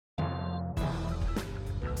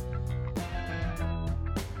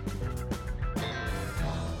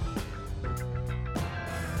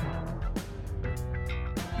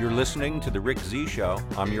You're listening to The Rick Z Show.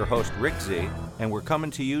 I'm your host, Rick Z, and we're coming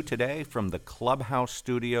to you today from the Clubhouse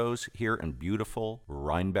Studios here in beautiful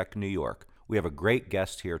Rhinebeck, New York. We have a great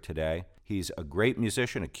guest here today. He's a great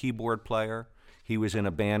musician, a keyboard player. He was in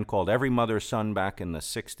a band called Every Mother's Son back in the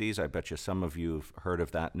 60s. I bet you some of you have heard of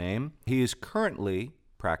that name. He is currently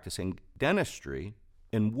practicing dentistry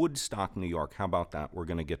in Woodstock, New York. How about that? We're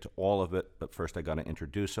going to get to all of it, but first I got to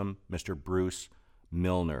introduce him, Mr. Bruce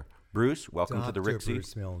Milner. Bruce, welcome to the Rick Z.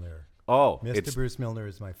 Bruce Milner. Oh, Mr. Bruce Milner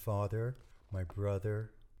is my father, my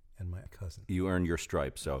brother, and my cousin. You earned your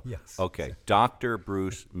stripes, so. Yes. Okay, Dr.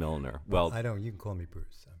 Bruce Milner. Well, I don't. You can call me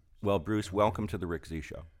Bruce. Well, Bruce, welcome to the Rick Z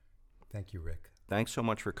Show. Thank you, Rick. Thanks so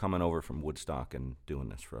much for coming over from Woodstock and doing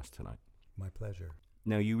this for us tonight. My pleasure.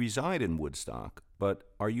 Now, you reside in Woodstock, but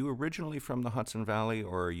are you originally from the Hudson Valley,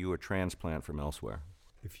 or are you a transplant from elsewhere?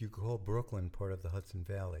 If you call Brooklyn part of the Hudson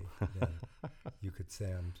Valley, then you could say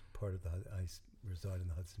I'm part of I reside in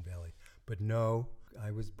the Hudson Valley. But no,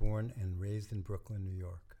 I was born and raised in Brooklyn, New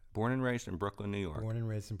York. Born and raised in Brooklyn, New York. Born and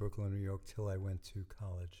raised in Brooklyn, New York, till I went to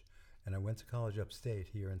college. And I went to college upstate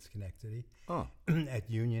here in Schenectady. Oh. At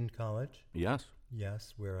Union College. Yes.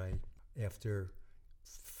 Yes, where after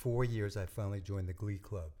 4 years, I finally joined the Glee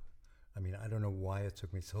Club. I mean, I don't know why it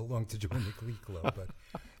took me so long to join the Glee Club, but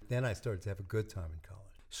then I started to have a good time in college.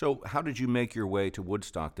 So how did you make your way to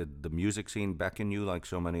Woodstock? Did the music scene beckon you like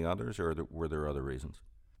so many others, or were there other reasons?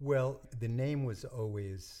 Well, the name was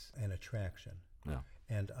always an attraction. Yeah.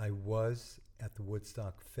 And I was at the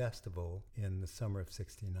Woodstock Festival in the summer of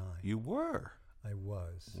 '69. You were? I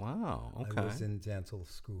was. Wow, okay. I was in dental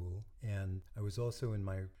school, and I was also in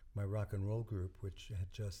my rock and roll group, which had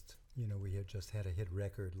just, we had just had a hit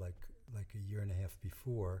record like a year and a half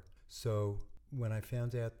before. So when I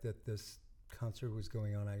found out that this concert was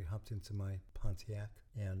going on, I hopped into my Pontiac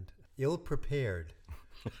and very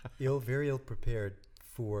ill prepared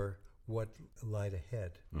for what lied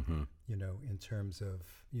ahead, in terms of,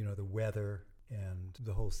 the weather and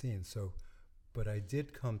the whole scene. So, but I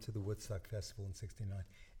did come to the Woodstock Festival in '69,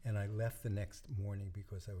 and I left the next morning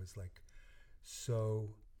because I was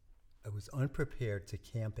I was unprepared to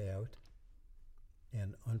camp out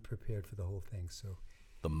and unprepared for the whole thing. So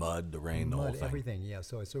the mud, the rain, the whole thing. Everything, yeah.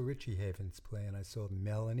 So I saw Richie Havens play, and I saw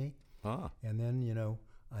Melanie. And then,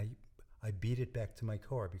 I beat it back to my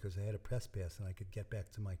car because I had a press pass and I could get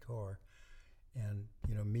back to my car. And,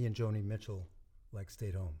 me and Joni Mitchell,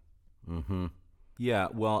 stayed home. Mm-hmm. Yeah,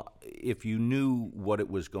 well, if you knew what it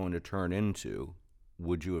was going to turn into,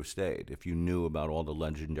 would you have stayed? If you knew about all the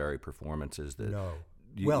legendary performances that... No.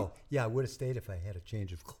 I would have stayed if I had a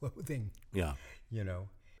change of clothing. Yeah.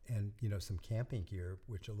 And, some camping gear,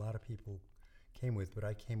 which a lot of people came with, but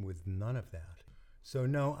I came with none of that. So,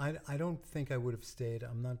 no, I don't think I would have stayed.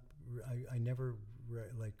 I never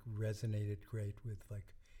resonated great with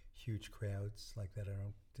huge crowds like that.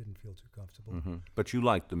 Didn't feel too comfortable. Mm-hmm. But you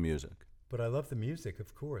liked the music. But I love the music,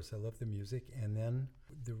 of course. I love the music. And then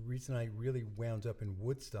the reason I really wound up in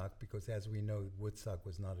Woodstock, because as we know, Woodstock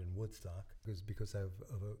was not in Woodstock, was because of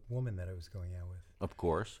a woman that I was going out with. Of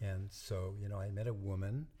course. And so, I met a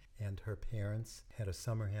woman, and her parents had a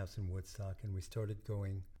summer house in Woodstock, and we started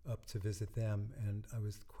going up to visit them. And I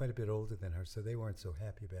was quite a bit older than her, so they weren't so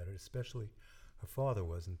happy about it, especially her father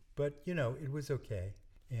wasn't. But, it was okay.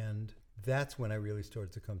 And that's when I really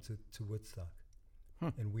started to come to Woodstock.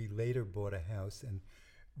 And we later bought a house, and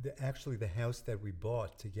actually the house that we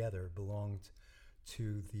bought together belonged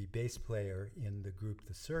to the bass player in the group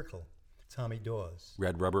The Circle, Tommy Dawes.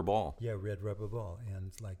 Red Rubber Ball. Yeah, Red Rubber Ball.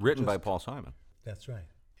 And written by Paul Simon. That's right.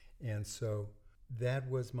 And so that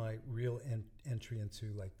was my real entry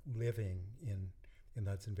into living in the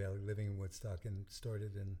Hudson Valley, living in Woodstock, and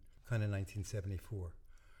started in kind of 1974.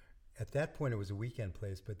 At that point, it was a weekend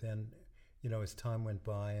place, but then... as time went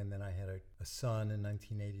by, and then I had a son in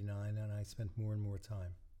 1989, and I spent more and more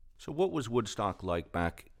time. So what was Woodstock like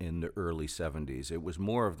back in the early 70s? It was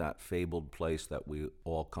more of that fabled place that we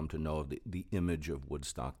all come to know of, the image of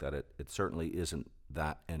Woodstock, that it certainly isn't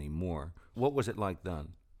that anymore. What was it like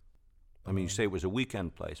then? I mean, you say it was a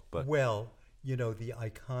weekend place, but... Well, the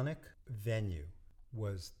iconic venue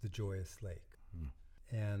was the Joyous Lake.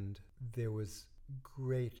 And there was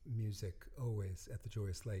great music always at the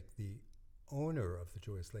Joyous Lake. The owner of the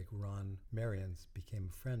Joyous Lake, Ron Marians, became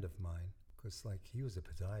a friend of mine because he was a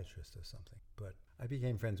podiatrist or something. But I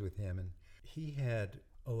became friends with him, and he had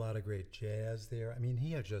a lot of great jazz there. I mean,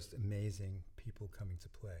 he had just amazing people coming to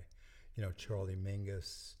play. Charlie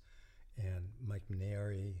Mingus and Mike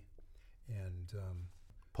Maneri and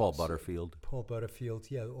Paul Butterfield. Paul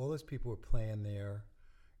Butterfield, yeah, all those people were playing there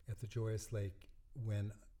at the Joyous Lake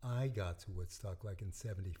when I got to Woodstock, in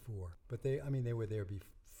 '74. But they were there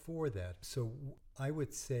before that. So I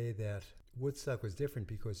would say that Woodstock was different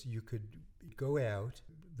because you could go out.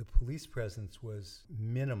 The police presence was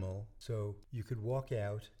minimal, so you could walk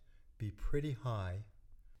out, be pretty high,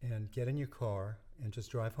 and get in your car and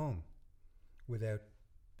just drive home without,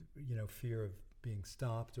 fear of being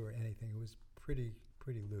stopped or anything. It was pretty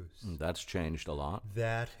loose. That's changed a lot.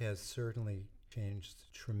 That has certainly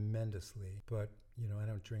changed tremendously, but I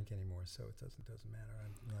don't drink anymore, so it doesn't matter.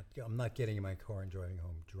 I'm not getting in my car and driving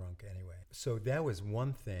home drunk anyway. So that was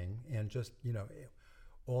one thing, and just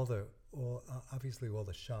obviously all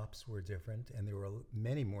the shops were different, and there were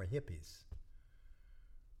many more hippies.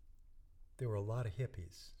 There were a lot of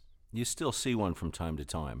hippies. You still see one from time to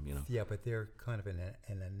time, Yeah, but they're kind of an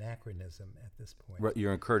anachronism at this point. Right,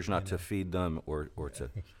 you're encouraged not to feed them or to,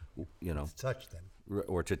 to touch them.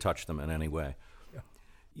 Or to touch them in any way. Yeah.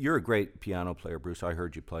 You're a great piano player, Bruce. I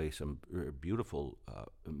heard you play some beautiful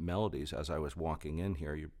melodies as I was walking in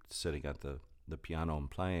here. You're sitting at the piano and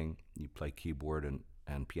playing. You play keyboard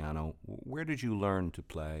and piano. Where did you learn to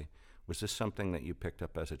play? Was this something that you picked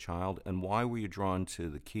up as a child? And why were you drawn to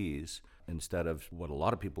the keys instead of what a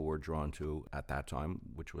lot of people were drawn to at that time,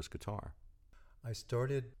 which was guitar? I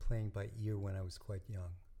started playing by ear when I was quite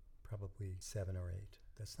young, probably 7 or 8.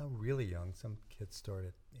 That's not really young. Some kids start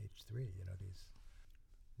at age 3, these,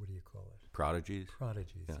 what do you call it? Prodigies?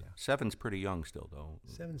 Prodigies, yeah. 7's pretty young still, though.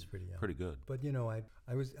 7's pretty young. Pretty good. But,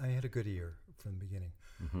 I had a good ear from the beginning.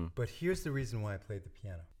 Mm-hmm. But here's the reason why I played the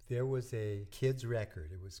piano. There was a kid's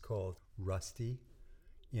record. It was called Rusty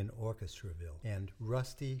in Orchestraville. And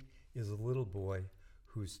Rusty is a little boy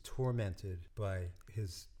who's tormented by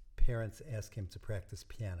his parents ask him to practice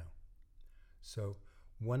piano. So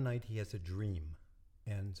one night he has a dream,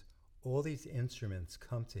 and all these instruments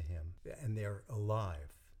come to him, and they're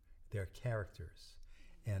alive. They're characters.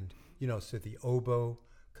 And, so the oboe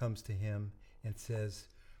comes to him and says,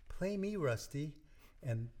 "Play me, Rusty."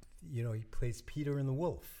 And, he plays Peter and the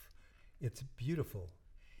Wolf. It's beautiful.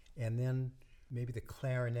 And then maybe the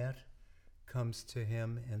clarinet comes to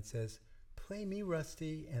him and says, "Play me,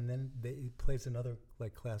 Rusty." And then he plays another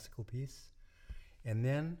classical piece. And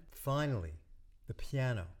then finally, the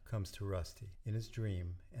piano comes to Rusty in his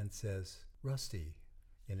dream and says, "Rusty,"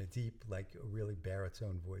 in a deep, a really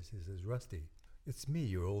baritone voice. He says, "Rusty, it's me,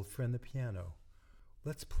 your old friend, the piano.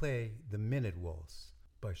 Let's play the Minute Waltz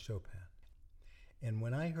by Chopin." And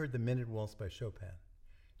when I heard the Minute Waltz by Chopin,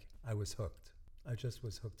 I was hooked. I just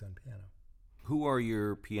was hooked on piano. Who are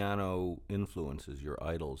your piano influences, your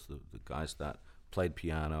idols, the guys that played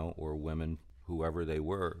piano, or women, whoever they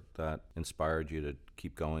were, that inspired you to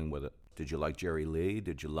keep going with it? Did you like Jerry Lee?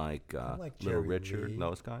 Did you like Little Richard, Lee.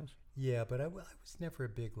 Those guys? Yeah, but I was never a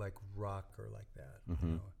big rocker like that.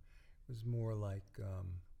 Mm-hmm. It was more like,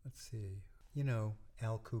 let's see,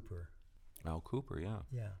 Al Cooper. Al Cooper, yeah.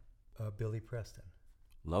 Yeah. Billy Preston.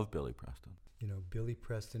 Love Billy Preston. Billy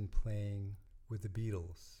Preston playing with the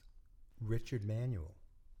Beatles. Richard Manuel.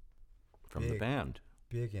 From the band.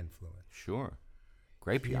 Big influence. Sure.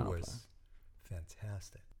 Great piano player. He was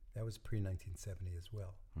fantastic. That was pre-1970 as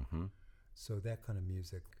well. Mm-hmm. So that kind of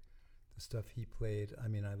music, the stuff he played,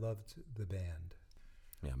 I loved the band.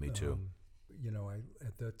 Yeah, me too.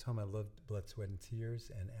 At that time I loved Blood, Sweat, and Tears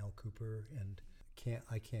and Al Cooper, and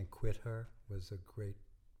I Can't Quit Her was a great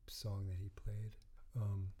song that he played.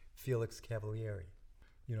 Felix Cavalieri,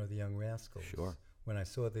 the Young Rascals. Sure. When I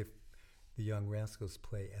saw the Young Rascals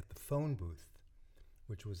play at the phone booth,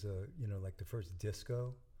 which was the first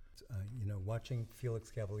disco, watching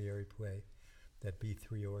Felix Cavalieri play that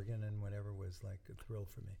B3 organ and whatever was a thrill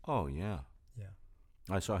for me. Oh, yeah. Yeah.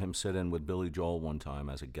 I saw him sit in with Billy Joel one time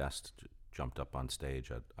as a guest, jumped up on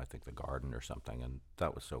stage at, I think, the Garden or something, and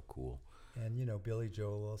that was so cool. And, Billy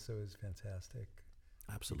Joel also is fantastic.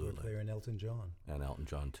 Absolutely. Player, and Elton John. And Elton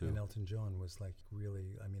John, too. And Elton John was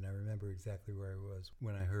really, I remember exactly where I was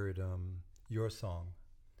when I heard your song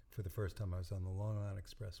for the first time. I was on the Long Island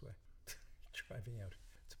Expressway driving out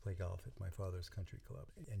to play golf at my father's country club.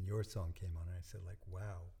 And your song came on, and I said,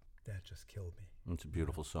 wow, that just killed me. It's a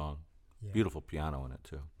beautiful song. Yeah. Beautiful piano in it,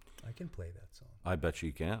 too. I can play that song. I bet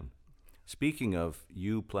you can. Speaking of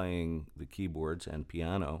you playing the keyboards and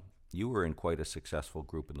piano, you were in quite a successful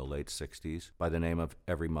group in the late 60s by the name of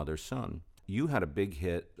Every Mother's Son. You had a big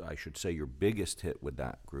hit, I should say your biggest hit with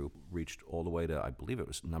that group, reached all the way to, I believe it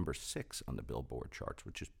was number 6 on the Billboard charts,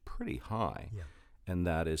 which is pretty high. Yeah. And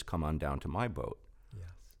that is Come On Down to My Boat. Yes.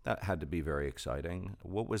 That had to be very exciting.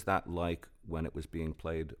 What was that like when it was being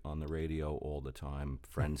played on the radio all the time?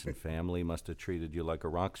 Friends and family must have treated you like a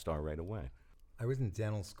rock star right away. I was in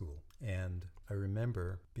dental school, and I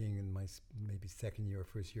remember being in my maybe second year or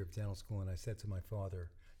first year of dental school, and I said to my father,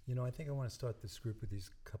 I think I want to start this group with these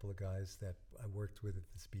couple of guys that I worked with at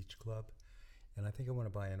this beach club, and I think I want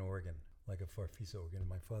to buy an organ, like a Farfisa organ. And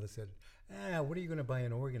my father said, what are you going to buy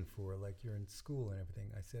an organ for? Like, you're in school and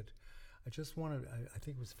everything. I said, I just wanted, I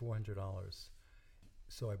think it was $400.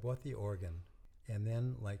 So I bought the organ, and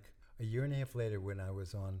then like a year and a half later, when I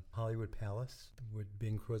was on Hollywood Palace with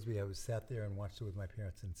Bing Crosby, I was sat there and watched it with my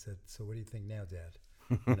parents and said, so what do you think now,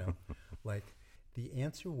 Dad? Like the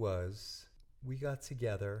answer was, we got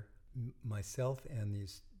together, myself and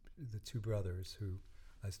the two brothers who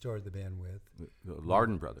I started the band with. The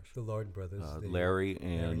Larden brothers. The Larden brothers. Larry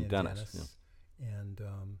and Dennis. Yeah. And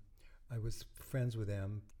I was friends with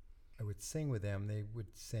them. I would sing with them. They would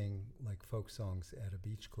sing like folk songs at a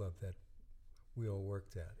beach club that we all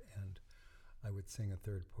worked at. And I would sing a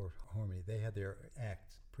third harmony. They had their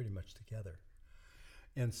act pretty much together.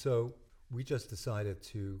 And so we just decided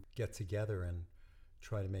to get together and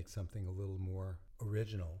try to make something a little more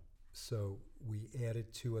original. So we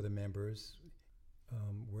added two other members.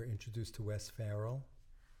 We're introduced to Wes Farrell,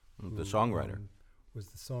 the songwriter. Was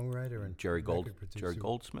the songwriter and Jerry producer. Jerry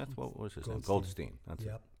Goldsmith. What was his name? Goldstein. That's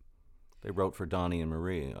Yep. it. They wrote for Donnie and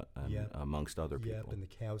Marie, amongst other people. Yep, and the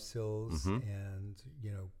Cowsills, and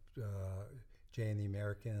Jay and the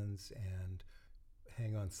Americans, and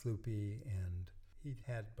Hang On Sloopy, and he'd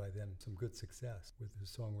had by then some good success with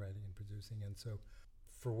his songwriting and producing, and so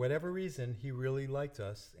for whatever reason, he really liked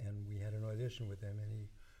us, and we had an audition with him, and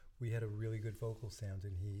we had a really good vocal sound,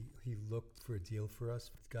 and he looked for a deal for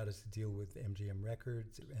us, got us a deal with MGM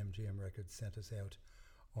Records. MGM Records sent us out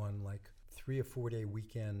on like 3 or 4 day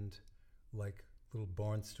weekend, like little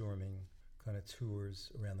barnstorming kind of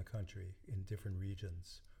tours around the country in different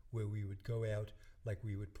regions, where we would go out, like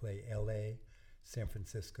we would play LA, San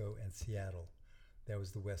Francisco, and Seattle. That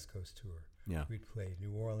was the West Coast tour. Yeah. We'd play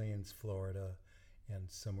New Orleans, Florida, and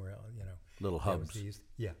somewhere else, Little hubs.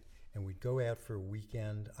 Yeah. And we'd go out for a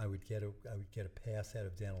weekend. I would get a pass out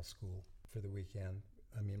of dental school for the weekend.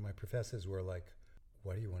 I mean, my professors were like,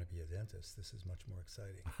 why do you want to be a dentist? This is much more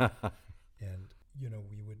exciting. And,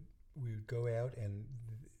 we would go out, and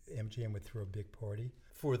MGM would throw a big party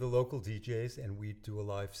for the local DJs, and we'd do a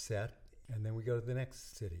live set, and then we go to the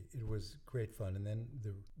next city. It was great fun. And then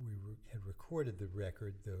we had recorded the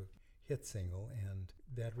record, the hit single, and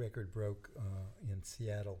that record broke in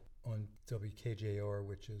Seattle on WKJR,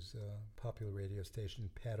 which is a popular radio station.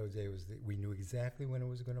 Pat O'Day we knew exactly when it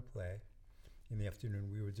was going to play. In the afternoon,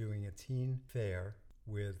 we were doing a teen fair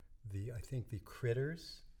with I think the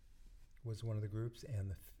Critters was one of the groups,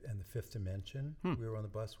 and the Fifth Dimension we were on the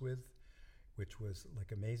bus with, which was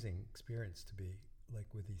like amazing experience to be like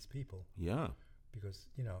with these people. Yeah. Because,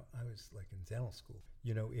 I was like in dental school.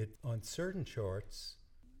 It on certain charts,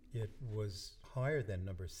 it was higher than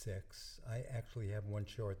number 6. I actually have one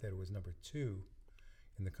chart that it was number 2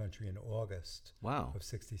 in the country in August of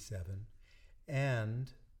 67.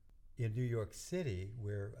 And in New York City,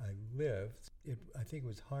 where I lived, I think it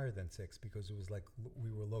was higher than 6 because it was like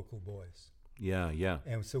we were local boys. Yeah, yeah.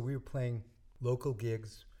 And so we were playing local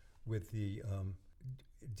gigs with the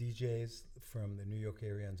DJs from the New York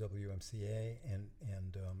area on WMCA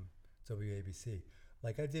and WABC.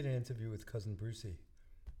 Like I did an interview with Cousin Brucey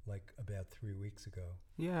like about 3 weeks ago.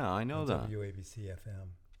 Yeah, I know that. WABC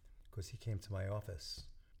FM, because he came to my office.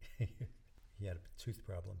 He had a tooth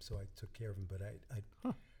problem, so I took care of him. But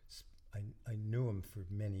I knew him for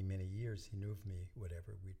many, many years. He knew of me,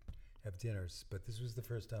 whatever. We'd have dinners. But this was the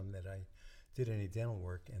first time that I did any dental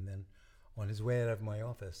work. And then on his way out of my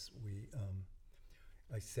office,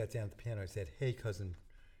 I sat down at the piano. I said, hey, cousin.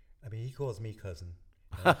 I mean, he calls me cousin,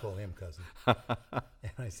 and I call him cousin.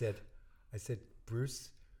 And I said,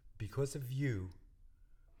 Bruce, because of you,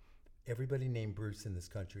 everybody named Bruce in this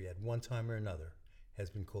country at one time or another has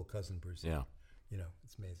been called Cousin Bruce. Yeah.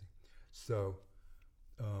 It's amazing. So,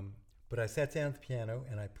 but I sat down at the piano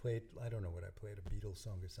and I played, I don't know what I played, a Beatles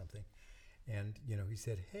song or something. And, he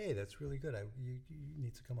said, hey, that's really good. You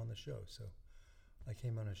need to come on the show. So I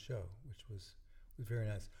came on a show, which was very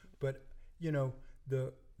nice. But,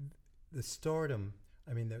 the stardom,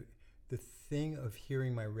 I mean, the thing of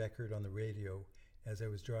hearing my record on the radio as I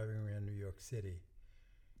was driving around New York City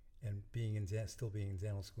and still being in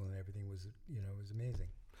dental school and everything was amazing.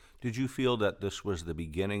 Did you feel that this was the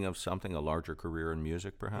beginning of something, a larger career in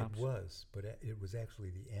music, perhaps? It was, but it was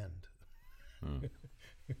actually the end.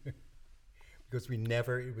 Because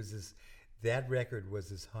that record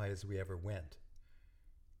was as high as we ever went.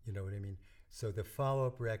 You know what I mean? So the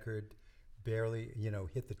follow-up record barely,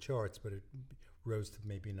 hit the charts, but it rose to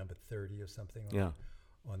maybe number 30 or something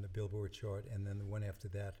on the Billboard chart, and then the one after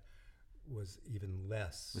that was even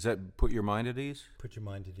less. Was that Put Your Mind at Ease? Put Your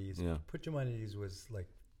Mind at Ease. Yeah. Put Your Mind at Ease was like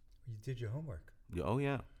you did your homework. Oh,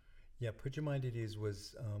 yeah. Yeah, Put Your Mind at Ease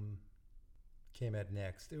was came out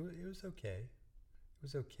next. It was okay. It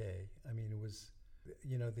was okay. I mean, it was,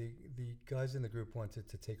 the guys in the group wanted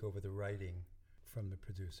to take over the writing from the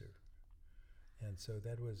producer, and so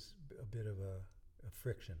that was a bit of a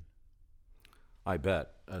friction. I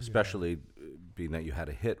bet, especially being that you had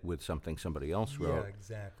a hit with something somebody else wrote. Yeah,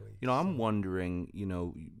 exactly. I'm wondering,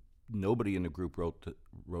 nobody in the group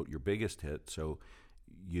wrote your biggest hit, so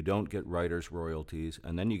you don't get writers' royalties,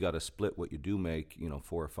 and then you got to split what you do make,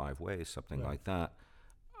 4 or 5 ways, something like that.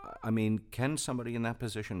 I mean, can somebody in that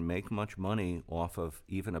position make much money off of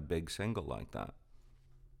even a big single like that?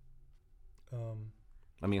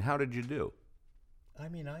 I mean, how did you do? I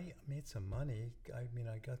mean, I made some money. I mean,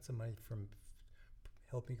 I got some money from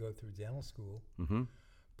helped me go through dental school. Mm-hmm.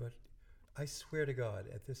 But I swear to God,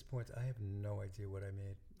 at this point, I have no idea what I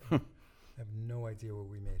made. I have no idea what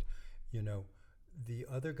we made. The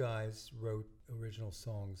other guys wrote original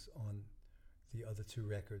songs on the other 2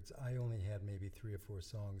 records. I only had maybe 3 or 4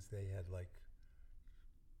 songs. They had like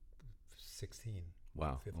 16,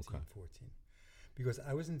 wow, 15, okay. 14. Because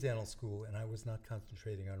I was in dental school and I was not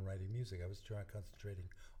concentrating on writing music. I was concentrating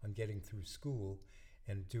on getting through school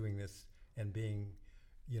and doing this and being,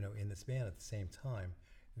 in this band at the same time.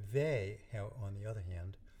 They, on the other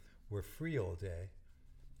hand, were free all day,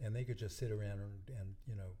 and they could just sit around and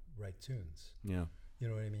write tunes. Yeah. You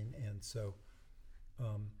know what I mean? And so,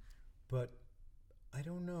 but I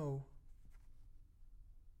don't know.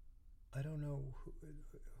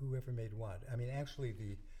 Whoever made what. I mean, actually,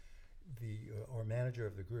 our manager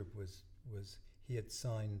of the group was he had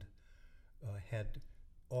signed, had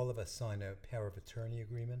all of us sign a power of attorney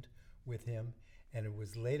agreement with him. And it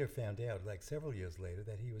was later found out, like several years later,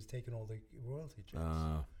 that he was taking all the royalty checks.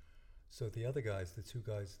 So the other guys, the 2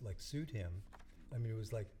 guys, like sued him. I mean, it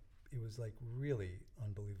was like really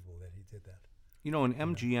unbelievable that he did that. In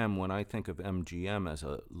MGM, when I think of MGM as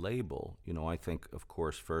a label, I think, of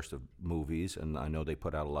course, first of movies, and I know they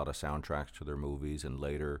put out a lot of soundtracks to their movies, and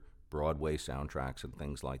later Broadway soundtracks and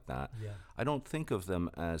things like that. Yeah. I don't think of them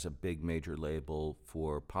as a big major label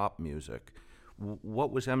for pop music.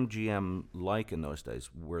 What was MGM like in those days?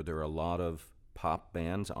 Were there a lot of pop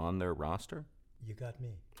bands on their roster? You got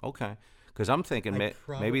me. Okay. Because I'm thinking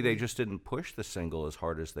maybe they just didn't push the single as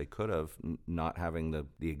hard as they could have, not having the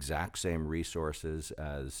exact same resources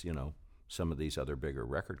as, some of these other bigger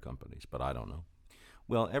record companies. But I don't know.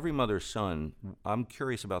 Well, Every Mother's Son, I'm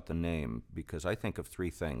curious about the name because I think of 3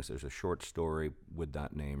 things. There's a short story with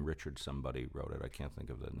that name. Richard somebody wrote it. I can't think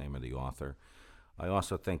of the name of the author. I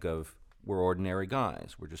also think of we're ordinary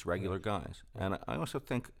guys. We're just regular guys. And I also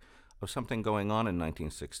think of something going on in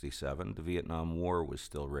 1967. The Vietnam War was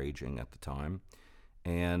still raging at the time.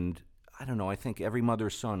 And I don't know, I think every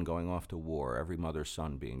mother's son going off to war, every mother's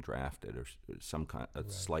son being drafted, or some kind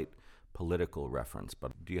of slight political reference.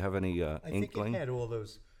 But do you have any I inkling? think it had all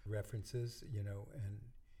those references, and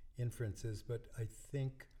inferences, but I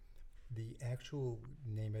think the actual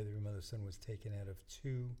name of Every Mother's Son was taken out of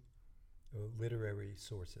 2 literary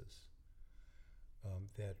sources.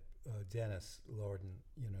 That Dennis Lorden,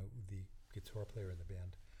 the guitar player in the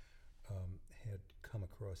band, had come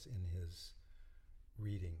across in his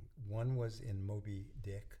reading. One was in Moby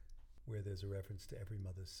Dick, where there's a reference to Every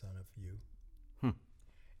Mother's Son of You.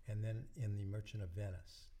 And then in The Merchant of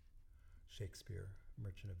Venice, Shakespeare,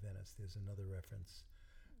 Merchant of Venice, there's another reference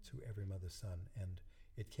to Every Mother's Son. And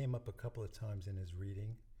it came up a couple of times in his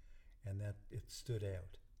reading, and that it stood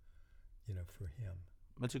out, for him.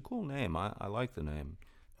 It's a cool name. I like the name,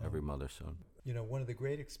 Every Mother's Son. One of the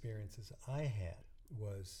great experiences I had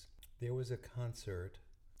was there was a concert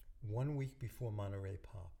 1 week before Monterey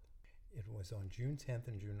Pop. It was on June 10th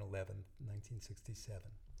and June 11th, 1967.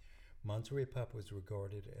 Monterey Pop was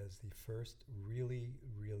regarded as the first really,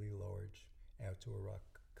 really large outdoor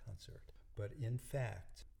rock concert. But in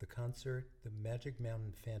fact, the concert, the Magic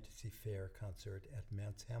Mountain Fantasy Fair concert at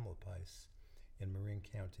Mount Tamalpais in Marin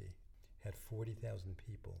County, had 40,000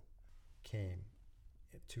 people came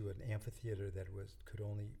to an amphitheater that could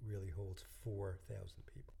only really hold 4,000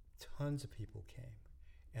 people. Tons of people came,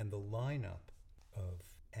 and the lineup of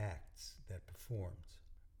acts that performed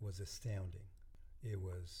was astounding. It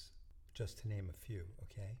was, just to name a few,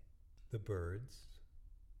 okay? The Byrds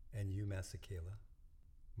and U Masekela,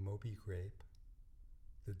 Moby Grape,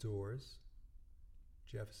 The Doors,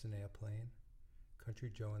 Jefferson Airplane,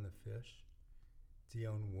 Country Joe and the Fish,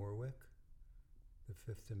 Dionne Warwick, The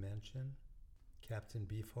Fifth Dimension, Captain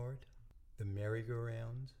Beefheart, The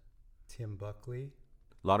Merry-Go-Round, Tim Buckley.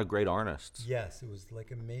 A lot of great artists. Yes, it was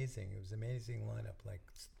like amazing. It was an amazing lineup, like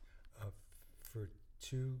for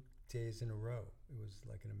 2 days in a row. It was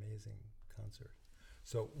like an amazing concert.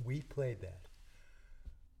 So we played that,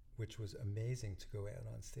 which was amazing to go out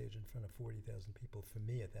on stage in front of 40,000 people for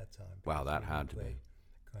me at that time. Wow, that had to be.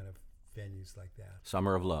 Kind of venues like that.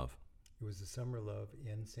 Summer of Love. It was the Summer of Love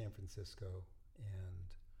in San Francisco,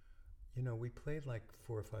 and you know, we played like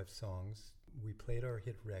 4 or 5 songs. We played our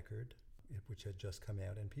hit record, which had just come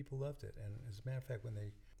out, and people loved it. And as a matter of fact,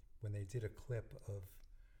 when they did a clip of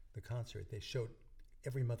the concert, they showed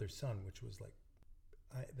Every Mother's Son, which was like,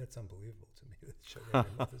 that's unbelievable to me. They showed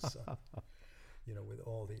Every Mother's Son, you know, with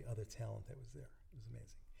all the other talent that was there. It was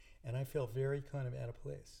amazing. And I felt very kind of out of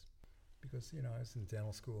place because, you know, I was in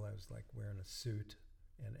dental school. I was like wearing a suit,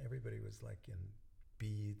 and everybody was like in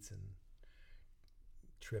beads and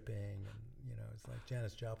tripping, and you know, it's like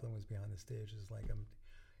Janis Joplin was behind the stage. It's like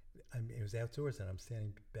it was outdoors, and I'm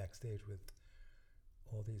standing backstage with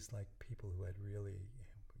all these like people who had really,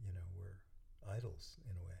 you know, were idols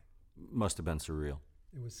in a way. Must have been surreal.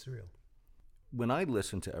 It was surreal. When I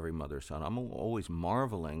listen to Every Mother's Son, I'm always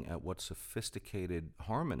marveling at what sophisticated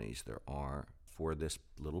harmonies there are for this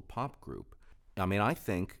little pop group. I mean, I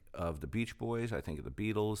think of the Beach Boys, I think of the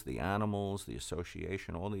Beatles, the Animals, the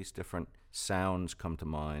Association, all these different sounds come to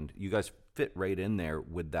mind. You guys fit right in there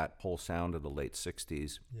with that whole sound of the late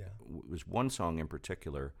 60s. Yeah. It was one song in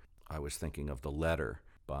particular, I was thinking of The Letter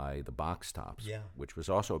by the Box Tops, yeah, which was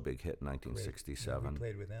also a big hit in 1967. Yeah, we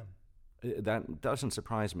played with them. That doesn't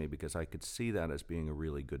surprise me because I could see that as being a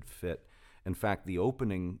really good fit. In fact, the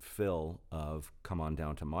opening fill of Come On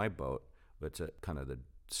Down to My Boat, it's a kind of the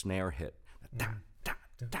snare hit.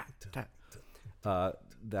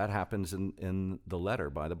 That happens in The Letter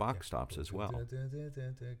by the Box Tops as well.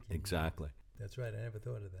 Exactly. That's right. I never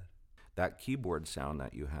thought of that. That keyboard sound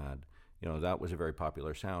that you had, you know, that was a very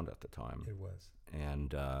popular sound at the time. It was.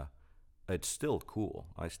 And it's still cool.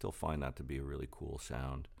 I still find that to be a really cool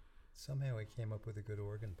sound. Somehow I came up with a good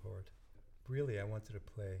organ part. Really, I wanted to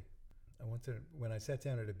play. When I sat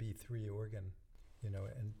down at a B3 organ, you know,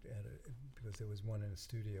 and because there was one in a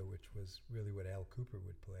studio, which was really what Al Cooper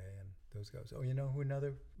would play, and those guys. Oh, you know who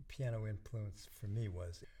another piano influence for me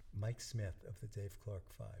was? Mike Smith of the Dave Clark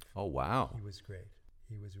Five. Oh, wow. He was great.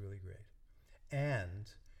 He was really great. And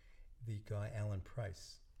the guy Alan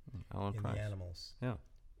Price in The Animals. Yeah.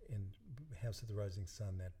 In House of the Rising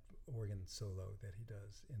Sun, that organ solo that he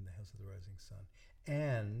does in the House of the Rising Sun.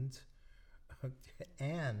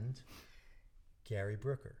 And Gary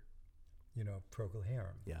Brooker. You know, Procol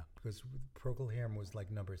Harum. Yeah. Because Procol Harum was like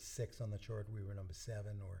number 6 on the chart. We were number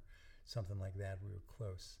 7 or something like that. We were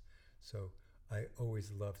close. So I always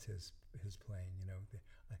loved his playing, you know.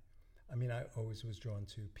 I mean, I always was drawn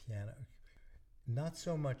to piano. Not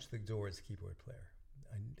so much the Doors keyboard player.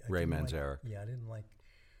 Ray Manzarek. I didn't like,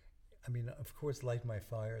 I mean, of course, Light My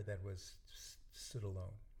Fire, that was stood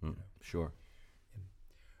alone. You know? Sure.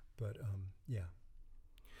 But, yeah.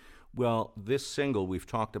 Well, this single, we've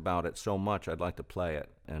talked about it so much, I'd like to play it.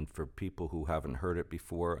 And for people who haven't heard it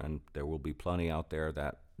before, and there will be plenty out there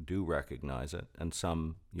that do recognize it, and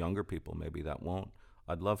some younger people maybe that won't,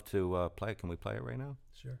 I'd love to play it. Can we play it right now?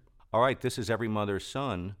 Sure. All right, this is Every Mother's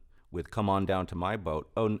Son with Come On Down to My Boat.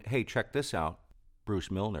 Oh, and hey, check this out. Bruce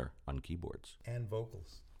Milner on keyboards. And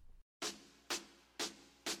vocals.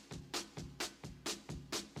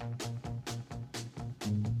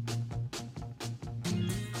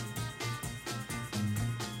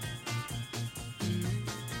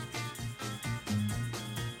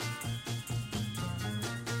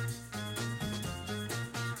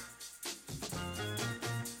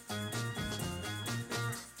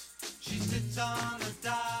 She sits on the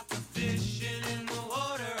dock, fishing in the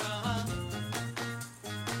water,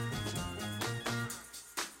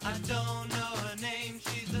 I don't know her name,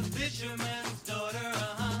 she's a fisherman's daughter,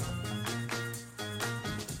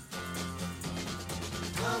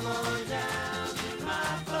 Come on down to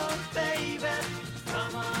my boat, baby.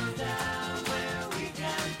 Come on down where we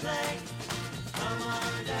can play. Come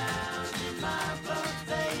on down to my boat,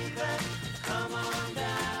 baby. Come on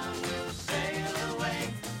down, we'll sail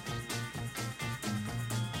away.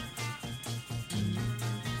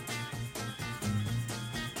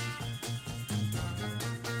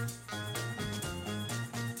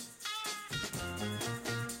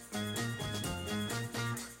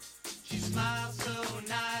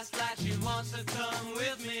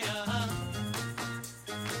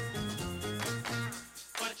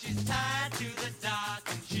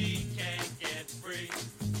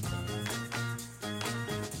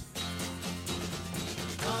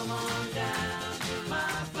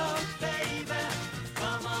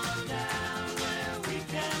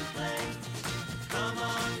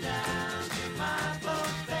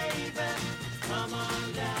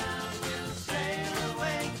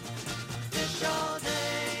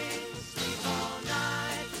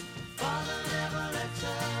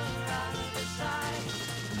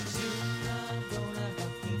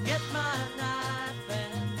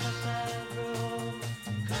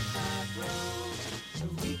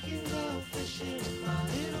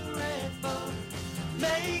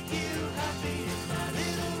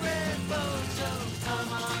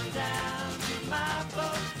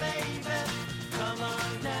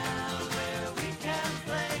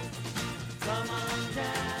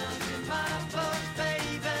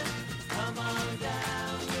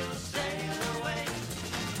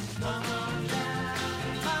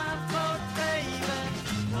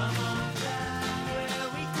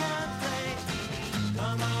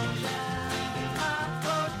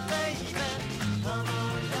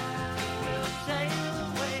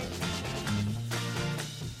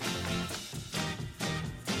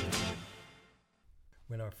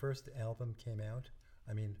 first album came out,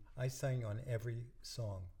 I mean, I sang on every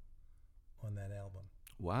song on that album.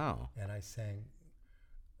 Wow. And I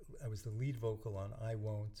was the lead vocal on I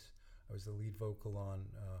Won't. I was the lead vocal on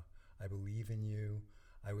I Believe in You.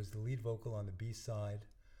 I was the lead vocal on the B-side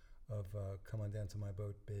of Come On Down to My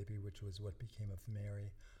Boat, Baby, which was what became of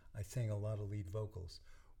Mary. I sang a lot of lead vocals.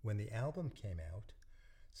 When the album came out,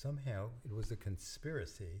 somehow it was a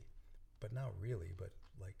conspiracy, but not really, but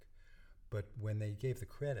when they gave the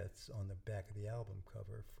credits on the back of the album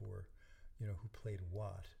cover for, who played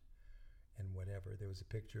what and whatever, there was a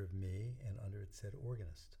picture of me, and under it said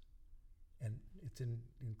organist. And it didn't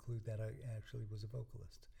include that I actually was a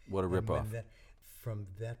vocalist. What a ripoff. From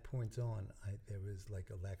that point on, there was like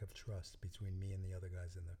a lack of trust between me and the other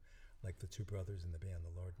guys in the two brothers in the band, the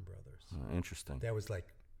Larden brothers. Interesting. That was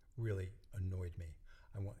really annoyed me.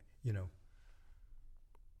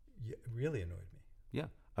 Really annoyed me. Yeah.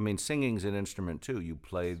 I mean, singing's an instrument too. You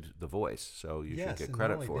played the voice, so you should get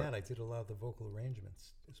credit for it. Yes, and not only that, I did a lot of the vocal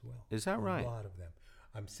arrangements as well. Is that right? A lot of them.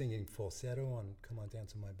 I'm singing falsetto on Come On Down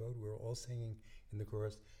to My Boat. We're all singing in the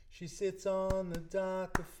chorus. She sits on the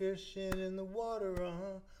dock, a fishing in the water,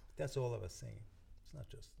 That's all of us singing. It's not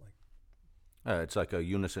just it's like a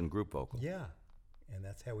unison group vocal. Yeah, and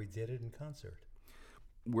that's how we did it in concert.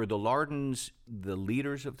 Were the Lardens the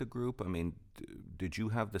leaders of the group? I mean, did you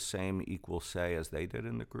have the same equal say as they did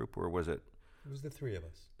in the group, or was it? It was the three of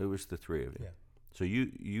us. It was the three of you. Yeah. So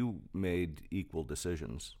you made equal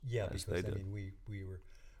decisions. Yeah, as because they did. we were,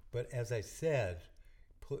 but as I said,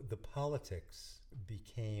 the politics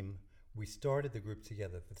became. We started the group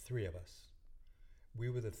together, the three of us. We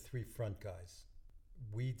were the three front guys.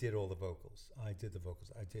 We did all the vocals. I did the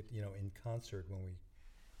vocals. I did, in concert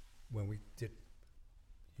when we did,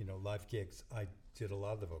 live gigs, I did a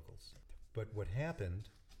lot of the vocals. But what happened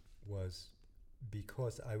was,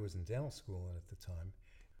 because I was in dental school at the time,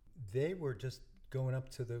 they were just going up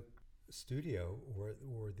to the studio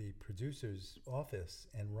or the producer's office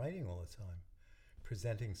and writing all the time,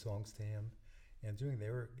 presenting songs to him and they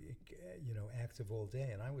were, active all day,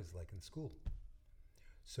 and I was in school.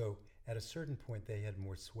 So at a certain point, they had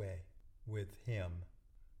more sway with him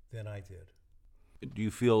than I did. Do you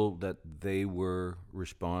feel that they were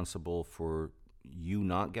responsible for you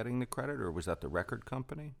not getting the credit, or was that the record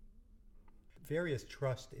company? Various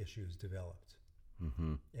trust issues developed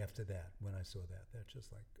after that, when I saw that. That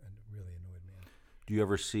just really annoyed me. Do you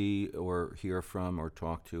ever see or hear from or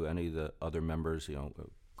talk to any of the other members,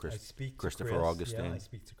 Christopher Augustine? Yeah, I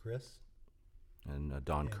speak to Chris. And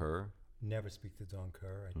Don Kerr? Never speak to Don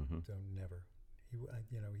Kerr. I don't, never. He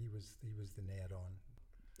was the NAD on.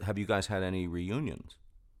 Have you guys had any reunions?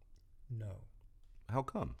 No. How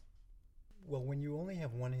come? Well, when you only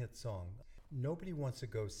have one hit song, nobody wants to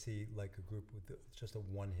go see a group with just a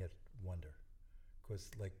one hit wonder, because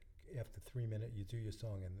after 3 minutes you do your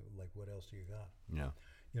song and what else you got? Yeah.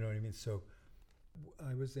 You know what I mean? So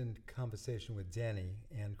I was in conversation with Denny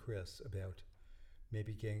and Chris about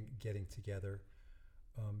maybe getting together,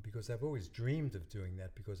 because I've always dreamed of doing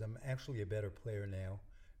that, because I'm actually a better player now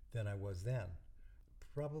than I was then.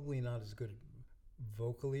 Probably not as good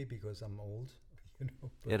vocally because I'm old.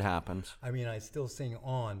 It happens. I mean, I still sing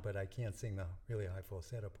on, but I can't sing the really high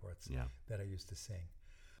falsetto parts that I used to sing.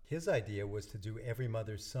 His idea was to do Every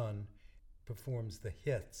Mother's Son performs the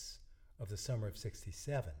hits of the summer of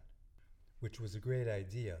 '67, which was a great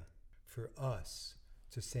idea for us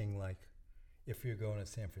to sing, If You're Going to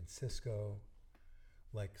San Francisco,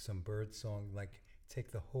 some bird song,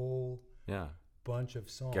 take the whole bunch of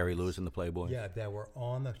songs. Gary Lewis and the Playboys. Yeah, that were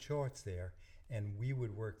on the charts there, and we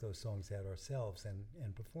would work those songs out ourselves and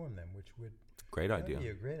perform them, which would great idea. Be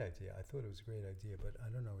a great idea. I thought it was a great idea, but I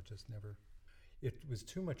don't know, it just never. It was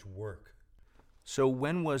too much work. So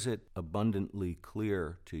when was it abundantly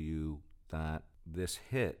clear to you that this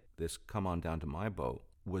hit, this Come On Down to My Boat,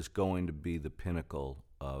 was going to be the pinnacle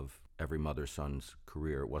of Every Mother's Son's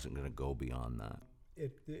career? It wasn't going to go beyond that.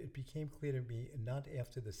 It became clear to me not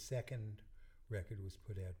after the second record was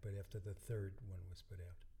put out, but after the third one was put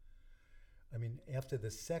out. I mean, after the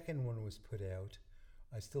second one was put out,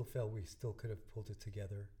 I still felt we still could have pulled it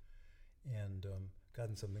together and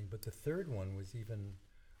gotten something. But the third one was even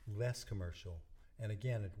less commercial. And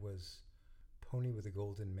again, it was Pony with a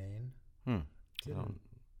Golden Mane. It's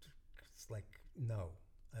no,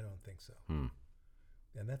 I don't think so.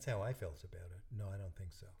 And that's how I felt about it. No, I don't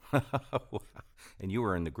think so. And you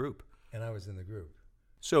were in the group. And I was in the group.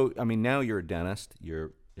 So, I mean, now you're a dentist.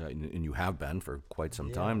 And you have been for quite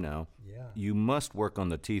some time now. Yeah. You must work on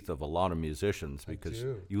the teeth of a lot of musicians, because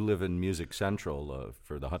you live in Music Central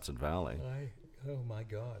for the Hudson Valley. Oh my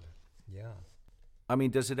God, yeah. I mean,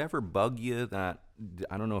 does it ever bug you that,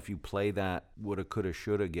 I don't know if you play that woulda, coulda,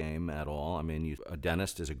 shoulda game at all? I mean, a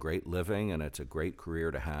dentist is a great living and it's a great career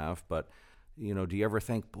to have, but, do you ever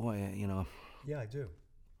think, boy, Yeah, I do.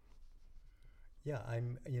 Yeah,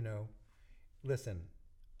 listen,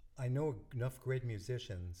 I know enough great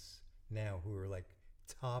musicians now who are like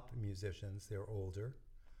top musicians. They're older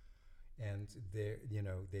and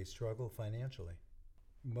they struggle financially.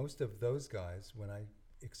 Most of those guys, when I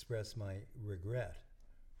express my regret,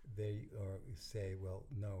 they say, well,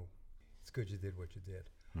 no, it's good you did what you did.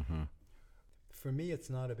 Mm-hmm. For me, it's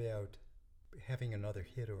not about having another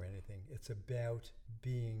hit or anything. It's about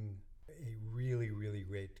being a really, really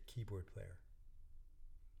great keyboard player.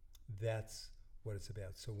 That's what it's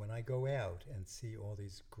about. So when I go out and see all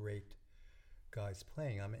these great guys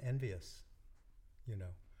playing, I'm envious,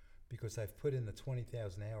 because I've put in the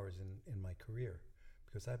 20,000 hours in my career,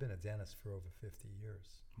 because I've been a dentist for over 50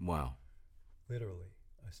 years. Wow. Literally.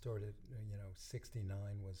 I started,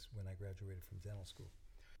 69 was when I graduated from dental school.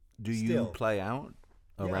 Do you play out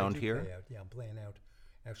around here? Play out. Yeah, I'm playing out.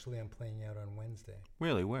 Actually, I'm playing out on Wednesday.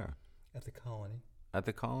 Really? Where? At the Colony. At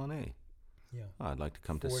the Colony? Yeah. Oh, I'd like to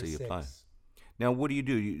come 4 to see you 6. play. Now, what do?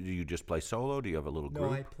 Do you just play solo? Do you have a little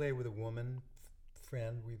group? No, I play with a woman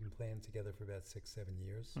friend. We've been playing together for about 6-7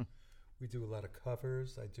 years. We do a lot of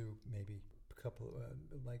covers. I do maybe a couple,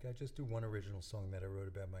 I just do one original song that I wrote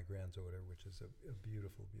about my granddaughter, which is a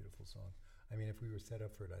beautiful, beautiful song. I mean, if we were set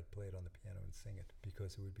up for it, I'd play it on the piano and sing it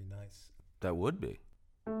because it would be nice. That would be.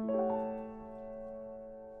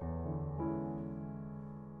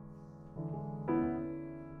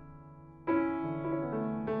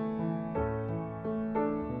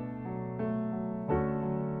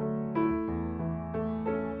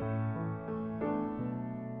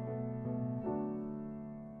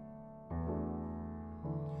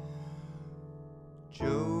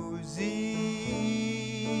 Josie,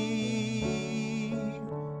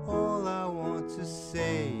 all I want to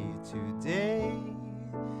say today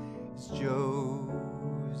is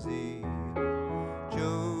Josie,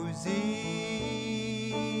 Josie,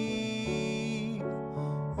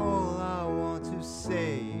 all I want to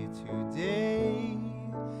say today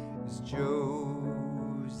is Josie.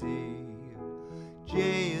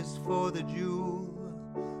 J is for the jewel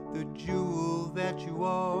that you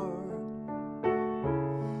are.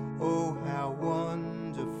 Oh, how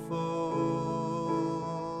wonderful.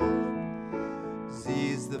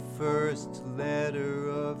 Z is the first letter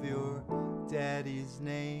of your daddy's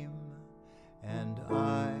name, and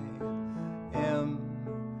I am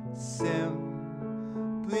simply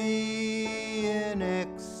in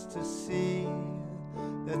ecstasy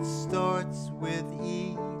that starts with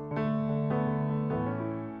E.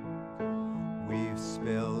 We've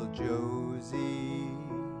spelled Josie.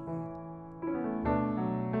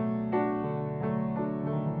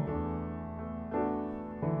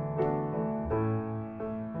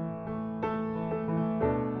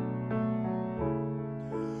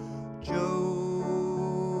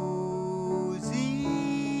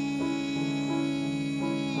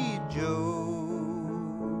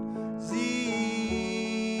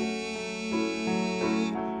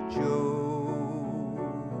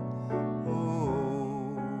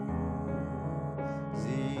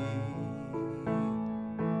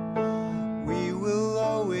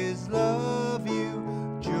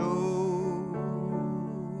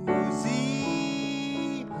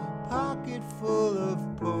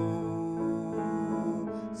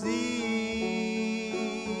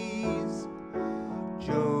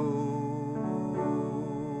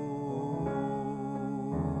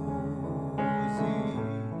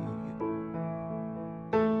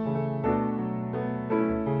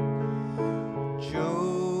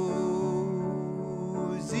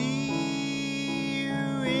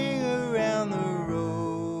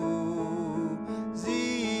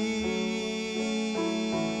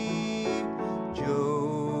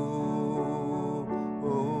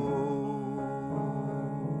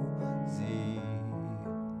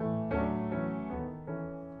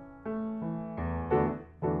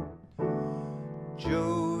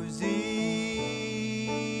 Josie,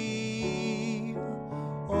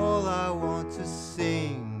 all I want to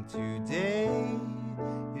sing today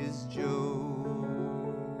is Josie.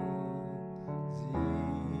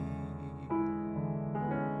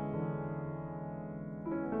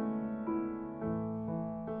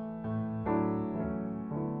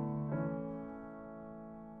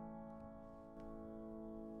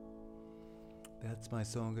 That's my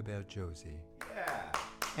song about Josie. Yeah.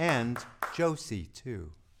 And Josie,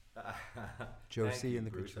 too. Josie in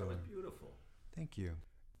the Bruce. That controller. was beautiful. Thank you.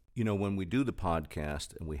 When we do the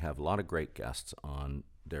podcast and we have a lot of great guests on,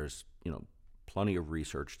 there's, plenty of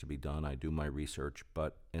research to be done. I do my research.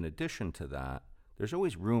 But in addition to that, there's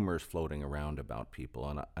always rumors floating around about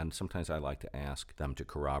people, and sometimes I like to ask them to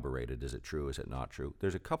corroborate it. Is it true? Is it not true?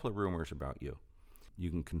 There's a couple of rumors about you.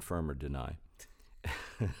 You can confirm or deny.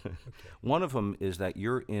 Okay. One of them is that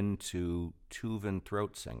you're into Tuvan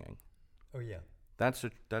throat singing. Oh yeah. That's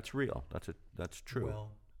real. That's true.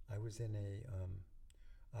 Well, I was in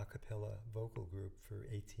a cappella vocal group for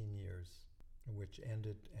 18 years, which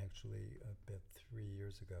ended actually about 3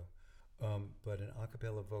 years ago. But an a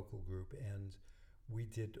cappella vocal group, and we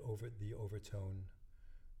did the overtone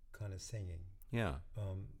kind of singing. Yeah.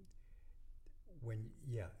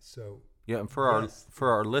 So and for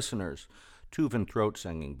our listeners, Tuvan throat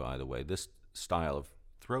singing, by the way, this style of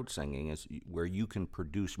throat singing is where you can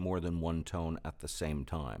produce more than one tone at the same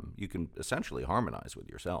time. You can essentially harmonize with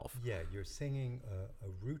yourself. Yeah, you're singing a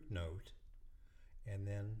root note, and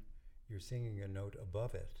then you're singing a note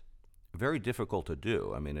above it. Very difficult to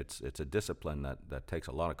do. I mean, it's a discipline that takes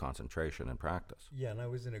a lot of concentration and practice. Yeah, and I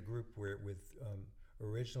was in a group with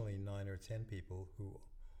originally 9 or 10 people who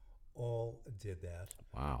all did that.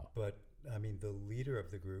 Wow. But I mean, the leader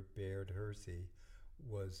of the group, Baird Hersey,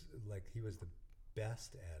 he was the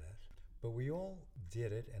best at it. But we all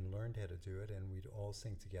did it and learned how to do it, and we'd all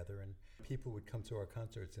sing together. And people would come to our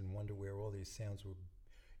concerts and wonder where all these sounds were,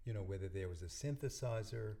 whether there was a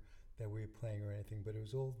synthesizer that we were playing or anything, but it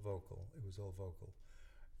was all vocal.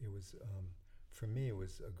 It was, for me, it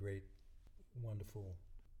was a great, wonderful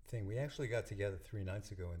thing. We actually got together 3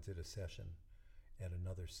 nights ago and did a session at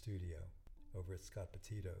another studio over at Scott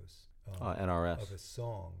Petito's. NRS. Of a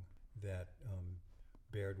song that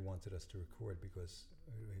Baird wanted us to record because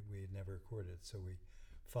we had never recorded it. So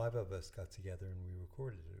 5 of us got together and we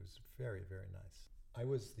recorded it. It was very, very nice. I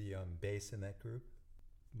was the bass in that group,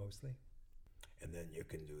 mostly. And then you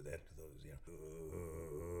can do that to those,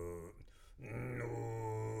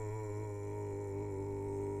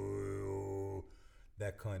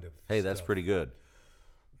 that kind of Hey, that's stuff. pretty good.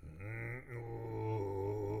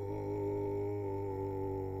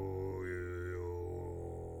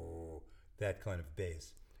 That kind of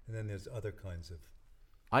bass. And then there's other kinds of...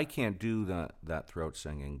 I can't do that throat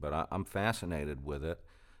singing, but I'm fascinated with it.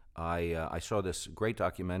 I saw this great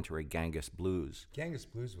documentary, Genghis Blues. Genghis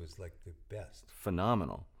Blues was like the best.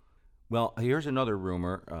 Phenomenal. Well, here's another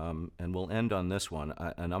rumor, and we'll end on this one.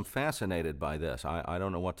 And I'm fascinated by this. I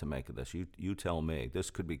don't know what to make of this. You tell me. This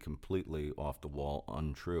could be completely off the wall,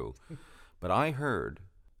 untrue. But I heard,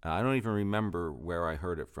 I don't even remember where I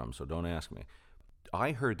heard it from, so don't ask me.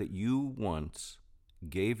 I heard that you once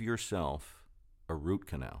gave yourself a root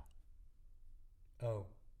canal. Oh,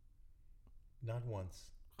 not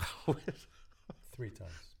once. 3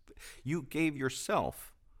 times. You gave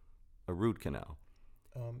yourself a root canal.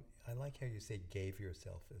 I like how you say "gave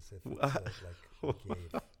yourself" as if it's like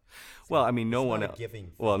gave. Well, I mean, no It's one not a else. giving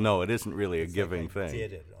thing. Well, no, it isn't really It's a giving like I thing.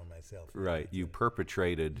 did it on myself. Right. You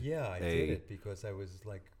perpetrated. Yeah, I did it because I was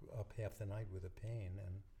like up half the night with a pain.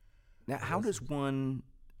 And Now, how does one,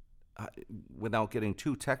 without getting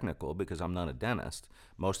too technical, because I'm not a dentist,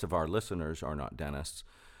 most of our listeners are not dentists,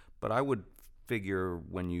 but I would figure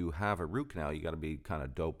when you have a root canal, you got to be kind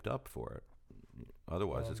of doped up for it.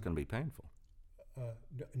 Otherwise, it's going to be painful.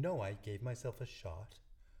 No, I gave myself a shot,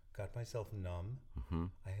 got myself numb. Mm-hmm.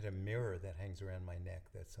 I had a mirror that hangs around my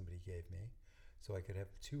neck that somebody gave me, so I could have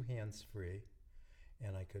 2 hands free,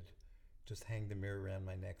 and I could just hang the mirror around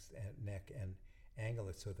my neck and angle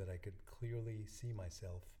it so that I could clearly see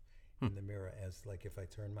myself in the mirror, as like if I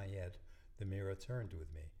turned my head, the mirror turned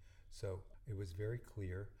with me. So it was very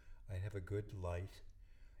clear. I have a good light,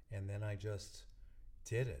 and then I just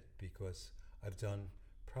did it because I've done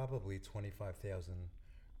probably 25,000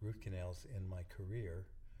 root canals in my career.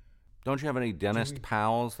 Don't you have any dentist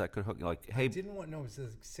pals that could hook you? Like, hey, I didn't want, no, it was like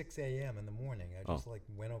 6 a.m. in the morning. I just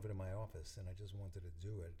went over to my office and I just wanted to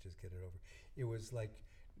do it, just get it over. It was like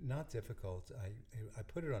not difficult. I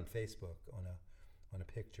put it on Facebook on a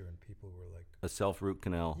picture, and people were like, a self root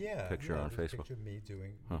canal picture on just Facebook. Picture of me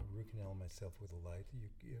doing a root canal myself with a light.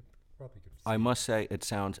 You probably could see I must say, it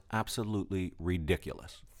sounds absolutely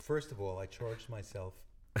ridiculous. First of all, I charged myself,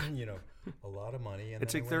 a lot of money, and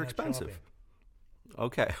It's then like I they're went out expensive. shopping.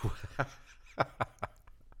 Okay.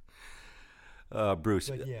 Bruce,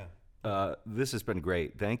 But yeah, this has been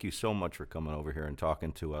great. Thank you so much for coming over here and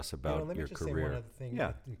talking to us about let me your just career. say one other thing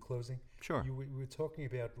in closing. Sure. We were talking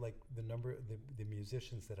about like the number, the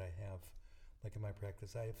musicians that I have, like in my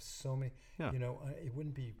practice. I have so many. Yeah. It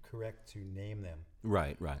wouldn't be correct to name them.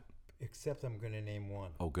 Right. Except I'm going to name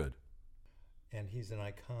one. Oh, good. And he's an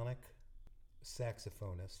iconic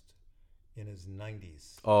saxophonist in his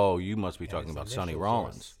 90s. Oh, you must be And talking his about Sonny initials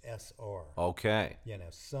Rollins. are SR. Okay. Yeah, now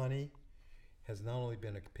Sonny has not only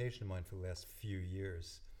been a patient of mine for the last few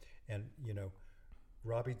years, and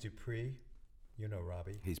Robbie Dupree,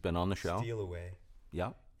 Robbie. He's been on the show. Steal Away.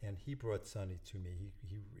 Yeah. And he brought Sonny to me.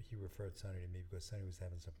 He referred Sonny to me because Sonny was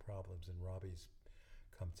having some problems, and Robbie's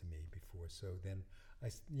come to me before. So then I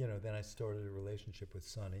started a relationship with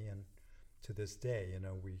Sonny, and to this day,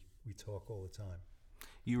 we talk all the time.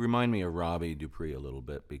 You remind me of Robbie Dupree a little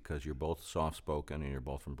bit because you're both soft-spoken and you're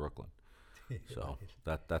both from Brooklyn. So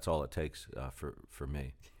that's all it takes for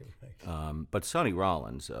me. Right. But Sonny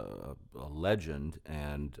Rollins, a legend,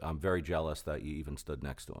 and I'm very jealous that you even stood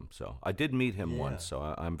next to him. So I did meet him once, so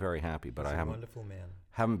I'm very happy. But He's I a haven't wonderful man.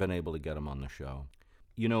 haven't been able to get him on the show.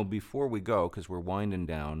 Before we go, because we're winding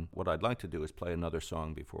down, what I'd like to do is play another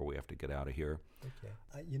song before we have to get out of here. Okay.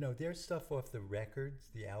 There's stuff off the records,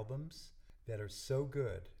 the albums, that are so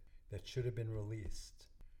good that should have been released.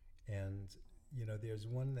 And, there's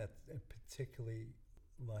one that I particularly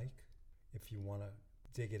like, if you want to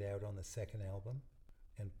dig it out on the second album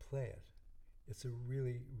and play it. It's a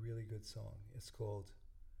really, really good song. It's called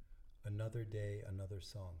Another Day, Another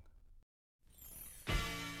Song.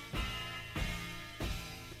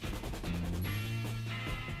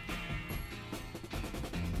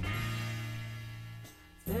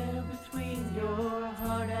 There between your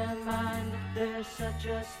heart and mind, there's such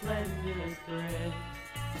a slender thread.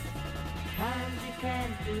 Times you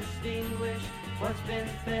can't distinguish what's been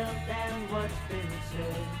felt and what's been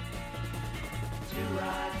said. Two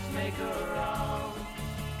rights make a wrong.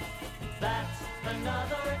 That's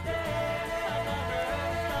another day, another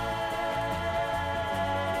day.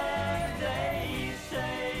 They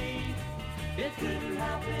say it couldn't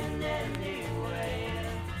happen anyway.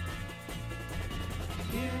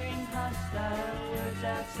 Hearing hostile words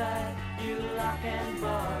outside, you lock and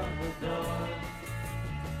bar the door.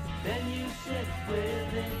 Then you sit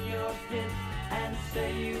within your pit and say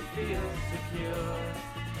you feel secure.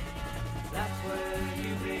 That's where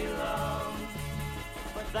you belong.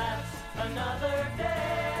 But that's another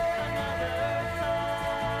day, another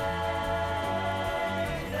time.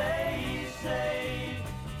 They say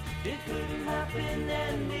it couldn't happen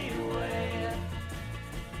anyway.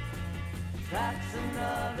 That's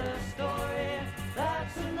another story,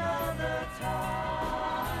 that's another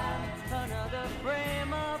time, another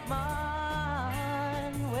frame of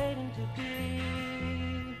mind waiting to be.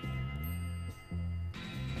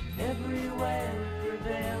 Everywhere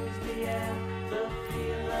prevails the air, the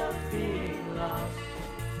feel of being lost.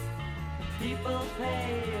 People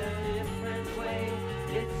pay a different way,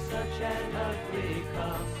 it's such an ugly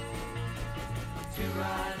cost. Two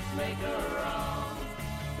rights make a wrong.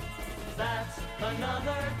 That's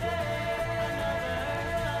another day, another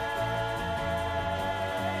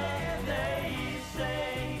time. They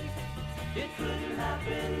say it couldn't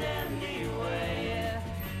happen anyway.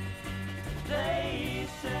 They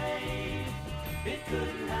say it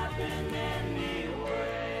couldn't happen anyway.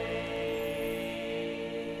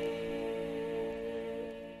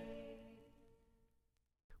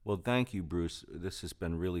 Well, thank you, Bruce. This has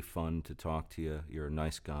been really fun to talk to you. You're a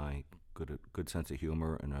nice guy, good sense of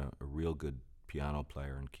humor, and a real good piano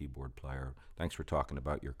player and keyboard player. Thanks for talking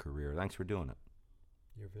about your career. Thanks for doing it.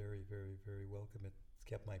 You're very, very, very welcome. It's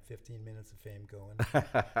kept my 15 minutes of fame going.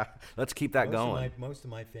 Let's keep that going. Most of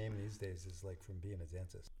my fame these days is like from being a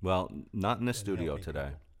dentist. Well, not in this And studio helping today.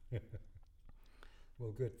 people.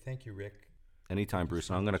 Well, good. Thank you, Rick. Anytime, Bruce.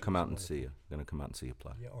 so I'm going to much. come It was out and see wonderful. you. Going to come out and see you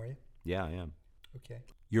play. Yeah, are you? Yeah, I am. Okay.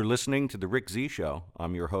 You're listening to The Rick Z Show.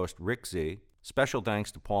 I'm your host, Rick Z. Special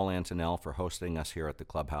thanks to Paul Antonell for hosting us here at the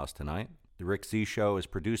Clubhouse tonight. The Rick Z Show is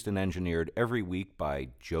produced and engineered every week by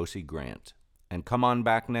Josie Grant. And come on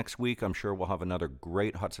back next week. I'm sure we'll have another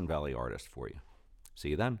great Hudson Valley artist for you. See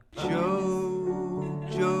you then.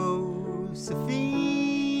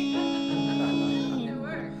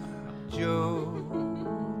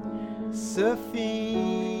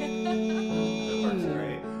 Josephine,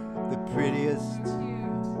 the prettiest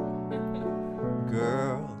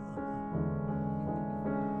girl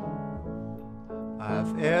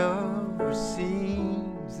I've ever seen.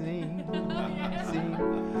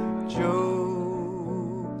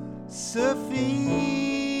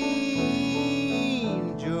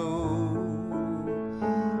 Josephine, Josephine.